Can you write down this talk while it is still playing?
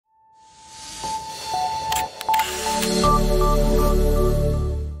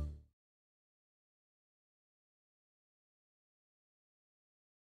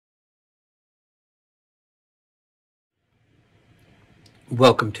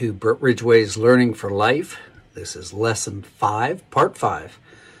Welcome to Brett Ridgway's Learning for Life. This is Lesson 5, Part 5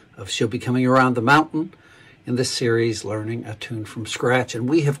 of She'll Be Coming Around the Mountain in this series, Learning a Tune from Scratch. And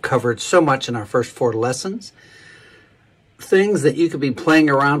we have covered so much in our first 4 lessons. Things that you could be playing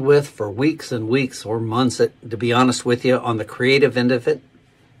around with for weeks and weeks or months, to be honest with you, on the creative end of it.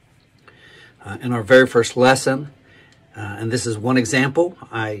 In our very first lesson, and this is one example,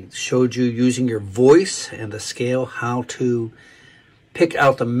 I showed you using your voice and the scale how to pick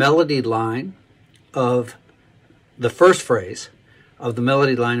out the melody line of the first phrase of the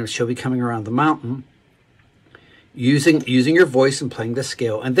melody line of She'll Be Coming Around the Mountain using your voice and playing the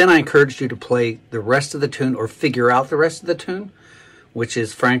scale. And then I encouraged you to play the rest of the tune or figure out the rest of the tune, which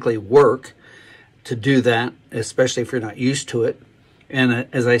is frankly work to do that, especially if you're not used to it. And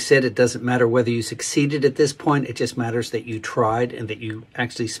as I said, it doesn't matter whether you succeeded at this point. It just matters that you tried and that you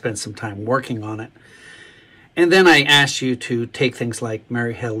actually spent some time working on it. And then I asked you to take things like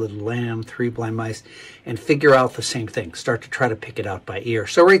Mary Had a Little Lamb, Three Blind Mice, and figure out the same thing. Start to try to pick it out by ear.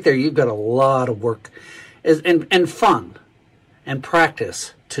 So right there, you've got a lot of work and fun and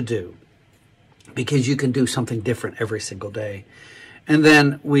practice to do, because you can do something different every single day. And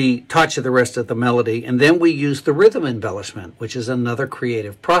then we taught you the rest of the melody, and then we used the rhythm embellishment, which is another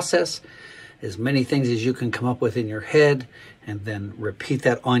creative process. As many things as you can come up with in your head, and then repeat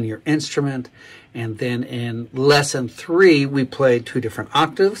that on your instrument. And then in lesson 3, we played 2 different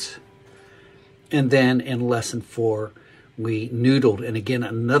octaves. And then in lesson 4, we noodled. And again,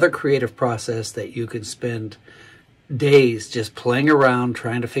 another creative process that you can spend days just playing around,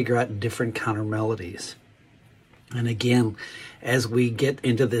 trying to figure out different counter melodies. And again, as we get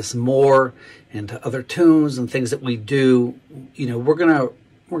into this more, into other tunes and things that we do, you know, we're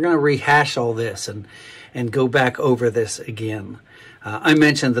gonna rehash all this and go back over this again. I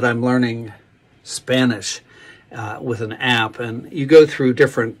mentioned that I'm learning Spanish with an app, and you go through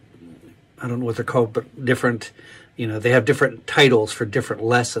different, I don't know what they're called, but different, you know, they have different titles for different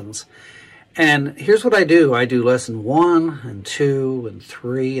lessons. And here's what I do. I do lesson 1 and 2 and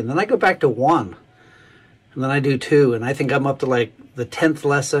 3, and then I go back to 1. And then I do 2, and I think I'm up to like the 10th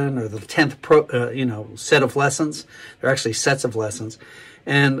lesson or the 10th set of lessons. They're actually sets of lessons.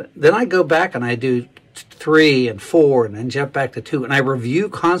 And then I go back and I do 3 and 4 and then jump back to 2. And I review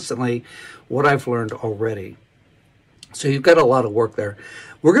constantly what I've learned already. So you've got a lot of work there.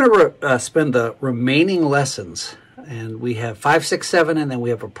 We're going to spend the remaining lessons. And we have 5, 6, 7, and then we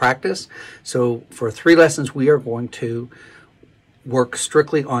have a practice. So for 3 lessons, we are going to work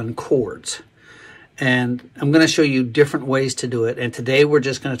strictly on chords. And I'm going to show you different ways to do it. And today we're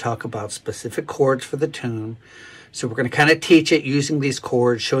just going to talk about specific chords for the tune. So we're going to kind of teach it using these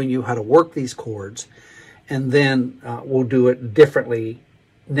chords, showing you how to work these chords. And then we'll do it differently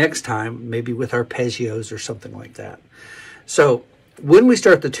next time, maybe with arpeggios or something like that. So when we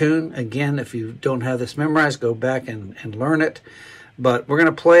start the tune, again, if you don't have this memorized, go back and learn it. But we're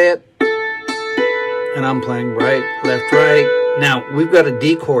going to play it. And I'm playing right, left, right. Now, we've got a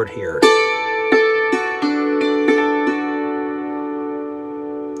D chord here.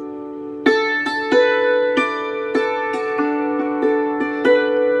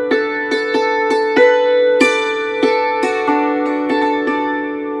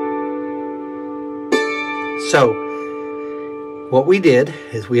 So what we did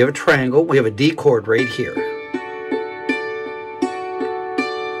is we have a triangle. We have a D chord right here.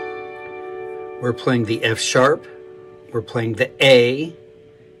 We're playing the F sharp, we're playing the A,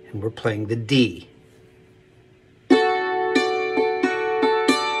 and we're playing the D.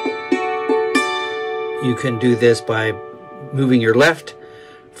 You can do this by moving your left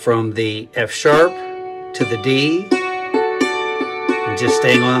from the F sharp to the D. And just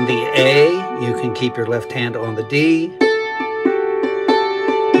staying on the A, you can keep your left hand on the D.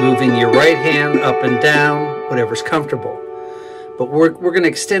 Moving your right hand up and down, whatever's comfortable. But we're going to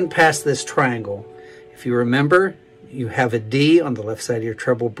extend past this triangle. If you remember, you have a D on the left side of your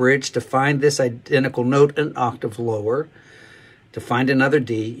treble bridge. To find this identical note an octave lower, to find another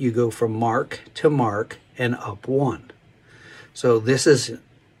D, you go from mark to mark and up 1. So this is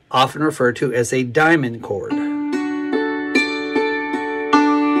often referred to as a diamond chord.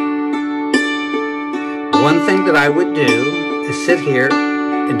 One thing that I would do is sit here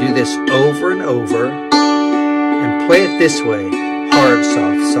and do this over and over and play it this way. Hard,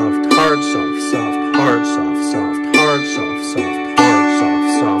 soft, soft, hard, soft, soft, hard, soft, soft, hard, soft, soft, hard,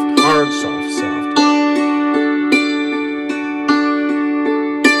 soft, soft, hard, soft, soft.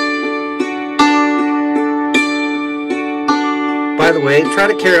 By the way, try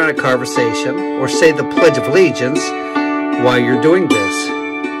to carry on a conversation or say the Pledge of Allegiance while you're doing this.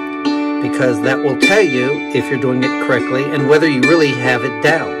 because that will tell you if you're doing it correctly and whether you really have it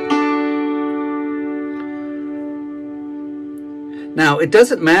down. Now, it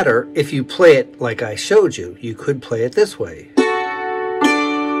doesn't matter if you play it like I showed you. You could play it this way.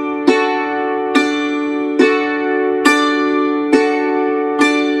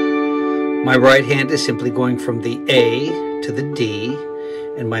 My right hand is simply going from the A to the D,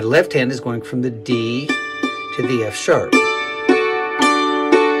 and my left hand is going from the D to the F sharp.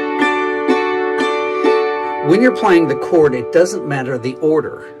 When you're playing the chord, it doesn't matter the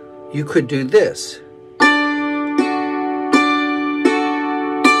order. You could do this.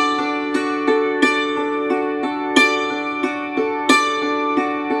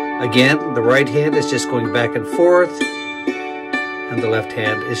 Again, the right hand is just going back and forth, and the left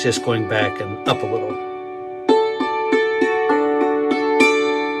hand is just going back and up a little.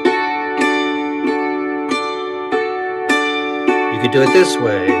 You could do it this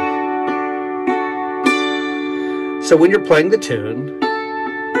way. So when you're playing the tune,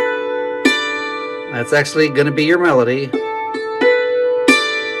 that's actually going to be your melody.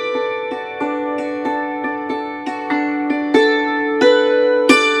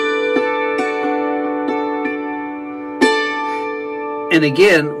 And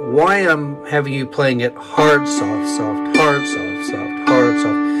again, why I'm having you playing it hard, soft, soft, hard, soft, soft, hard,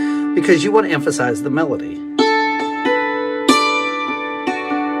 soft, because you want to emphasize the melody.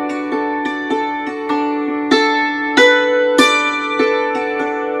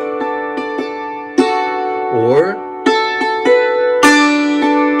 Or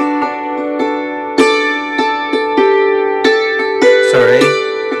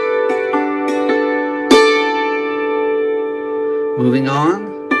moving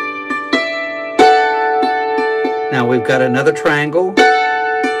on. Now we've got another triangle.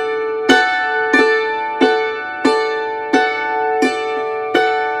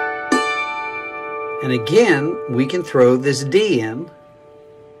 And again, we can throw this D in.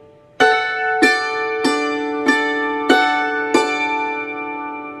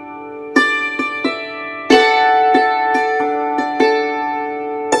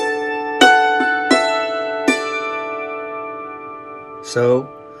 So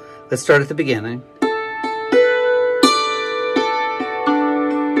let's start at the beginning.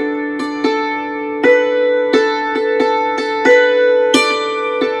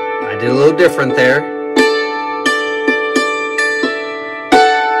 I did a little different there.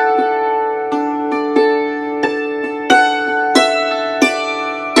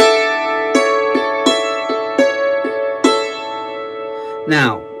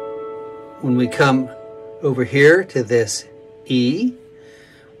 Now, when we come over here to this E,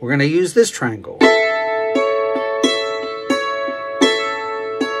 we're going to use this triangle.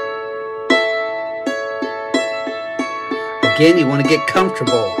 Again, you want to get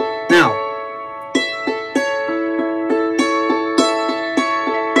comfortable. Now,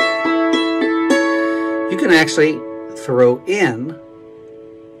 you can actually throw in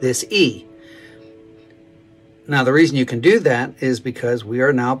this E. Now, the reason you can do that is because we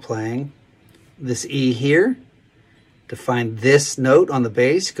are now playing this E here. To find this note on the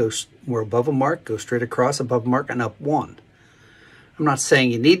bass, we're above a mark, go straight across above a mark and up one. I'm not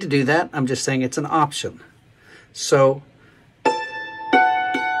saying you need to do that, I'm just saying it's an option. So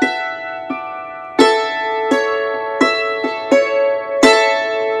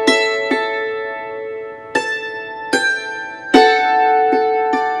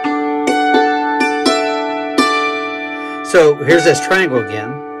here's this triangle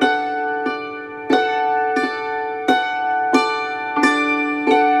again.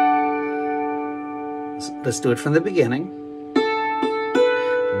 Let's do it from the beginning.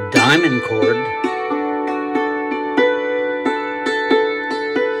 Diamond chord,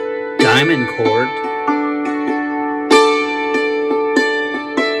 diamond chord,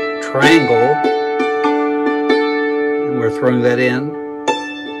 triangle, and we're throwing that in.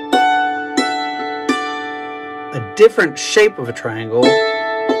 A different shape of a triangle.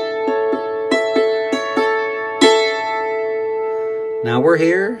 Now we're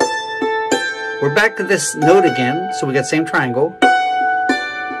here. We're back to this note again, so we got the same triangle.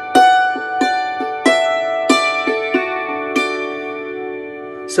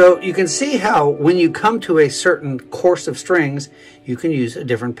 So you can see how when you come to a certain course of strings, you can use a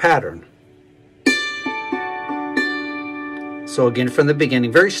different pattern. So again, from the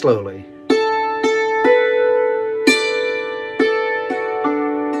beginning, very slowly.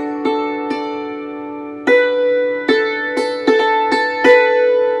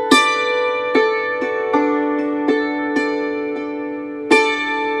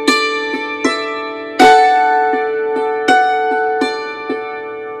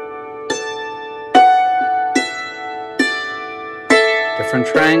 Different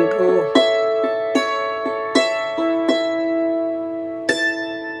triangle.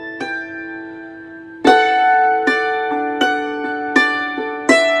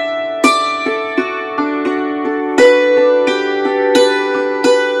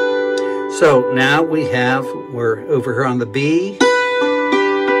 So now we're over here on the B.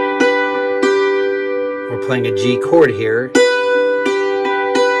 We're playing a G chord here.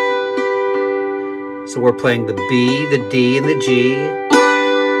 So we're playing the B, the D, and the G.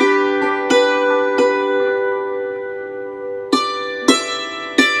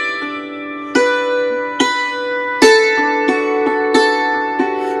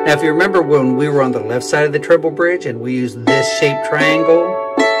 Now if you remember when we were on the left side of the treble bridge and we used this shaped triangle,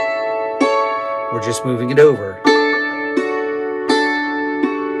 we're just moving it over.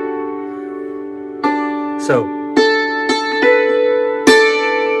 So,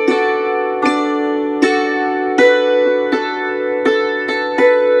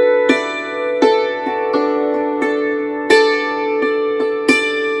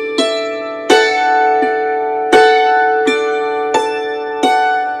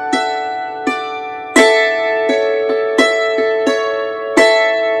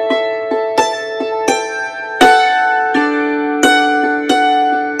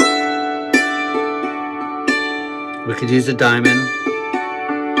 we could use a diamond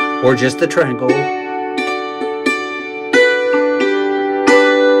or just the triangle.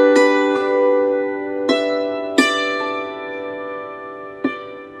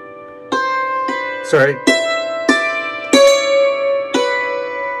 Sorry.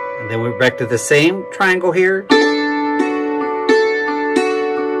 And then we're back to the same triangle here.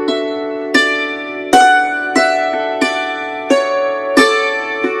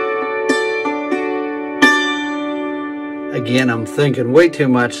 Again, I'm thinking way too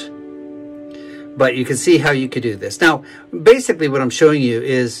much, but you can see how you could do this. Now, basically what I'm showing you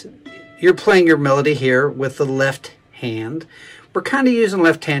is you're playing your melody here with the left hand. We're kind of using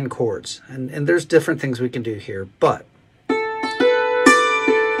left hand chords, and there's different things we can do here, but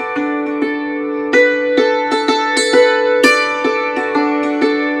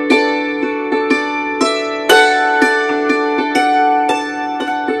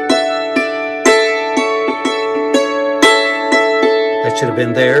that should have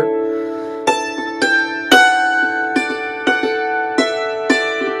been there.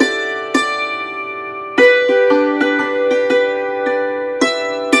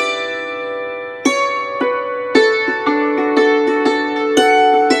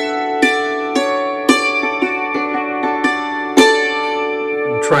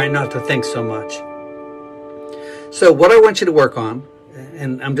 I'm trying not to think so much. So what I want you to work on,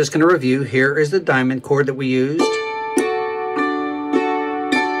 and I'm just going to review, here is the diamond chord that we used.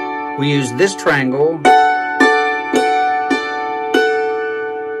 We use this triangle.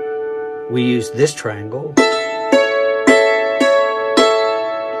 We use this triangle.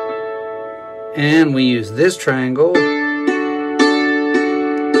 And we use this triangle.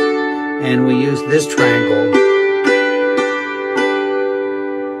 And we use this triangle.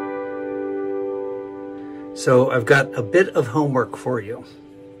 So I've got a bit of homework for you.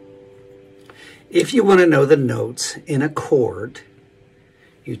 If you want to know the notes in a chord,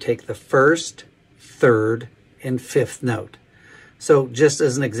 you take the first, third, and fifth note. So just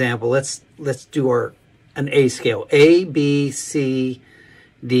as an example, let's do an A scale. A, B, C,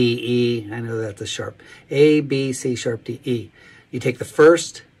 D, E. I know that's a sharp. A, B, C, sharp, D, E. You take the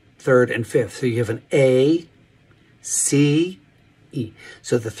first, third, and fifth. So you have an A, C, E.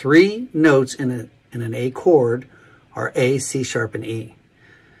 So the three notes in an A chord are A, C sharp, and E.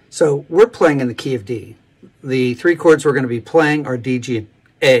 So we're playing in the key of D. The three chords we're going to be playing are D, G, and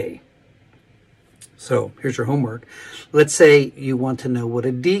A. So here's your homework. Let's say you want to know what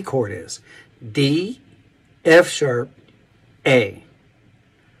a D chord is. D, F sharp, A.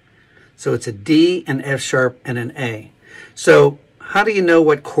 So it's a D, an F sharp, and an A. So how do you know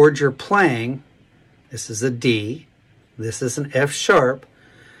what chord you're playing? This is a D. This is an F sharp.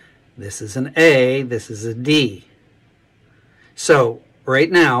 This is an A. This is a D. So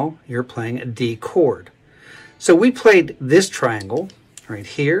right now you're playing a D chord. So we played this triangle right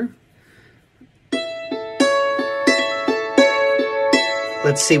here.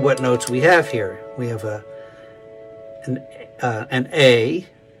 Let's see what notes we have here. We have an A,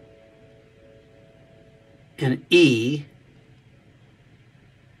 an E,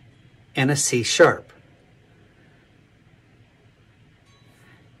 and a C sharp.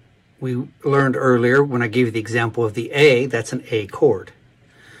 We learned earlier when I gave you the example of the A, that's an A chord.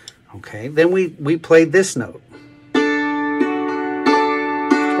 Okay, then we played this note,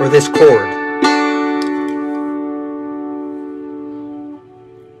 or this chord.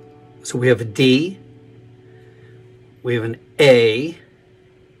 So we have a D, we have an A,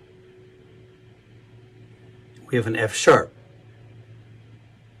 we have an F sharp.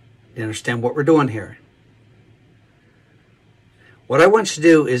 You understand what we're doing here? What I want you to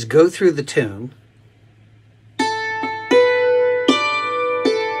do is go through the tune,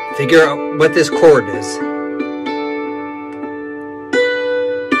 figure out what this chord is.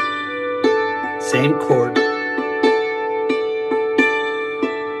 Same chord.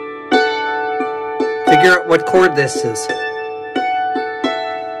 Figure out what chord this is.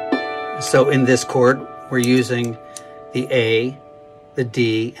 So in this chord, we're using the A, the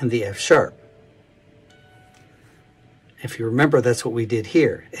D, and the F sharp. If you remember, that's what we did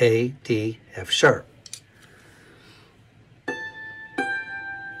here. A, D, F sharp.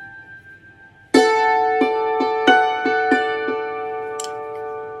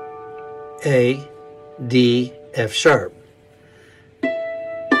 A, D, F sharp.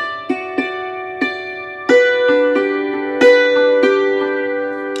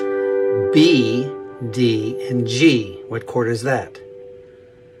 B, D, and G. What chord is that?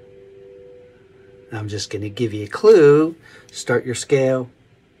 I'm just going to give you a clue. Start your scale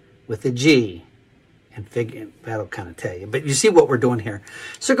with a G. And figure, that'll kind of tell you. But you see what we're doing here.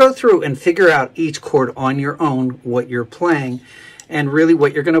 So go through and figure out each chord on your own, what you're playing. And really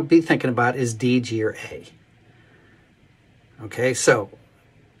what you're going to be thinking about is D, G, or A. Okay, so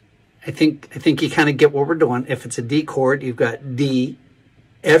I think you kind of get what we're doing. If it's a D chord, you've got D,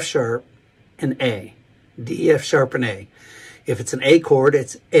 F sharp, and A. D, F sharp, and A. If it's an A chord,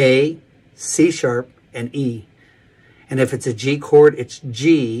 it's A, C sharp, and E. And if it's a G chord, it's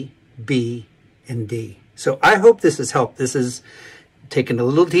G, B, and D. So I hope this has helped. This is taken a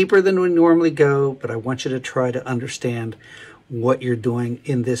little deeper than we normally go, but I want you to try to understand what you're doing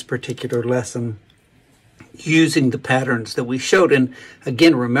in this particular lesson using the patterns that we showed. And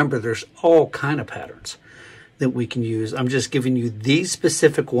again, remember, there's all kind of patterns that we can use. I'm just giving you these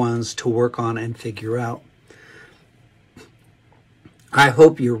specific ones to work on and figure out. I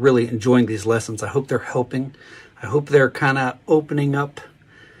hope you're really enjoying these lessons. I hope they're helping. I hope they're kind of opening up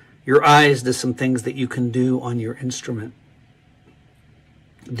your eyes to some things that you can do on your instrument.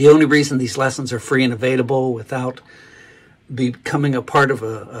 The only reason these lessons are free and available without becoming a part of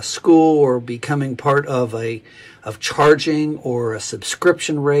a school or becoming part of charging or a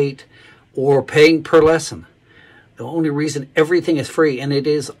subscription rate or paying per lesson. The only reason everything is free, and it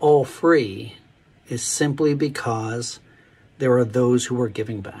is all free, is simply because there are those who are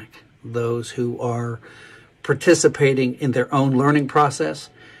giving back, those who are participating in their own learning process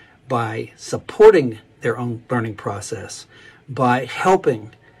by supporting their own learning process, by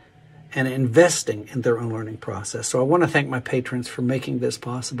helping and investing in their own learning process. So I want to thank my patrons for making this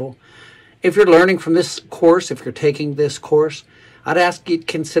possible. If you're learning from this course, if you're taking this course, I'd ask you to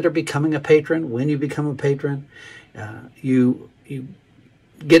consider becoming a patron. When you become a patron, you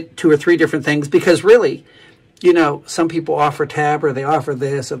get 2 or 3 different things, because really, you know, some people offer tab or they offer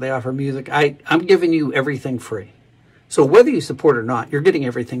this or they offer music. I'm giving you everything free. So whether you support or not, you're getting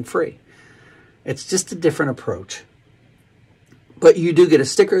everything free. It's just a different approach. But you do get a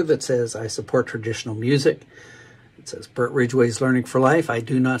sticker that says, I support traditional music. It says, Burt Ridgway's Learning for Life. I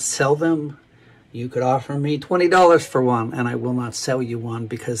do not sell them. You could offer me $20 for one, and I will not sell you one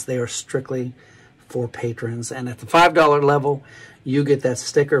because they are strictly for patrons. And at the $5 level, you get that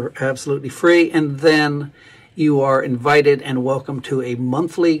sticker absolutely free. And then you are invited and welcome to a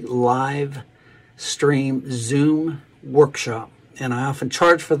monthly live stream Zoom workshop. And I often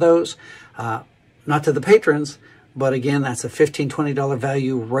charge for those, not to the patrons, but again, that's a $15, $20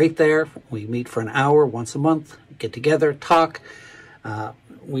 value right there. We meet for an hour once a month, get together, talk.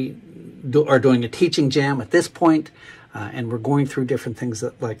 We are doing a teaching jam at this point, and we're going through different things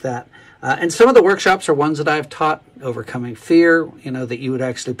like that. And some of the workshops are ones that I've taught, overcoming fear, you know, that you would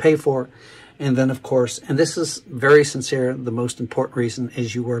actually pay for. And then, of course, and this is very sincere, the most important reason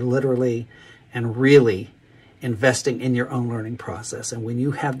is you are literally and really investing in your own learning process. And when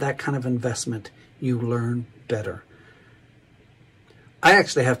you have that kind of investment, you learn better. I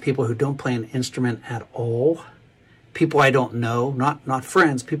actually have people who don't play an instrument at all. People I don't know, not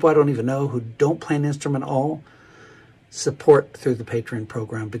friends, people I don't even know who don't play an instrument at all, support through the Patreon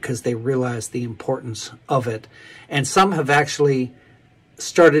program because they realize the importance of it. And some have actually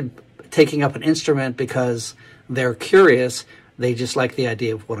started taking up an instrument because they're curious. They just like the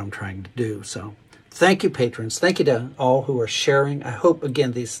idea of what I'm trying to do. So thank you, patrons. Thank you to all who are sharing. I hope,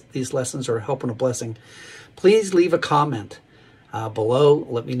 again, these lessons are a help and a blessing. Please leave a comment below.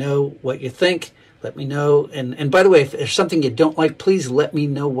 Let me know what you think. Let me know. And by the way, if there's something you don't like, please let me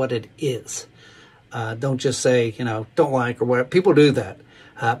know what it is. Don't just say, you know, don't like or what. People do that.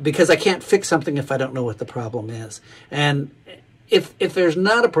 because I can't fix something if I don't know what the problem is. And if there's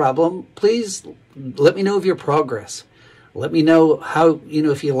not a problem, please let me know of your progress. Let me know how,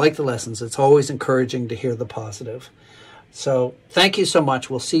 if you like the lessons. It's always encouraging to hear the positive. So thank you so much.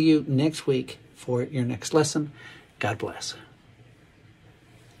 We'll see you next week for your next lesson. God bless.